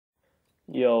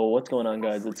Yo, what's going on,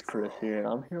 guys? It's Chris here, and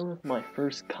I'm here with my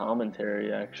first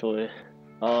commentary, actually.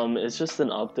 It's just an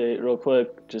update real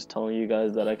quick, just telling you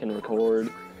guys that I can record,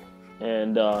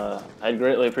 and I'd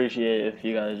greatly appreciate if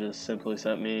you guys just simply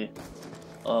sent me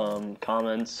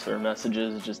comments or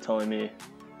messages just telling me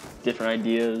different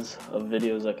ideas of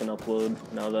videos I can upload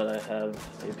now that I have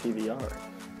a PVR.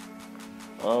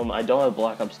 I don't have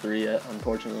Black Ops 3 yet,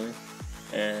 unfortunately,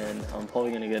 and I'm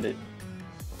probably gonna get it,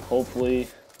 hopefully,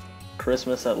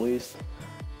 Christmas at least,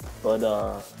 but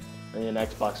I need an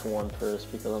Xbox One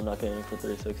first because I'm not getting it for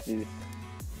 360.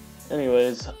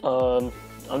 Anyways, I'm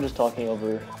just talking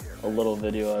over a little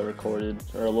video I recorded,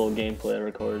 or a little gameplay I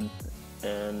recorded,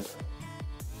 and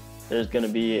there's gonna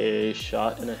be a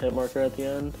shot and a hit marker at the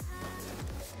end.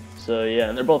 So yeah,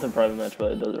 and they're both in private match,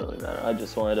 but it doesn't really matter. I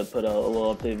just wanted to put out a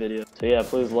little update video. So yeah,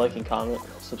 please like and comment,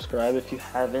 subscribe if you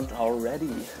haven't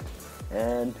already,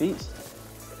 and peace.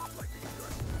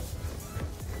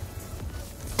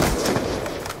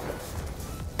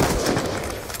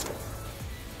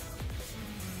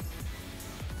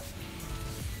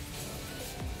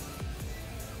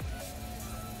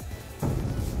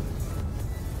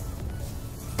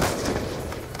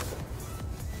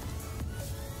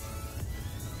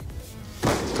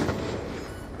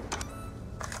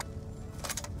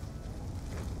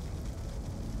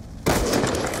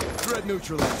 Threat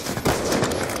neutralized.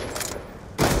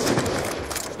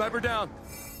 Sniper down.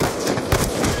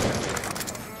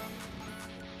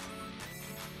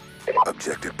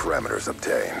 Objective parameters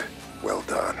obtained. Well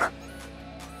done.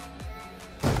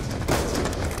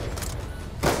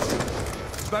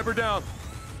 Sniper down.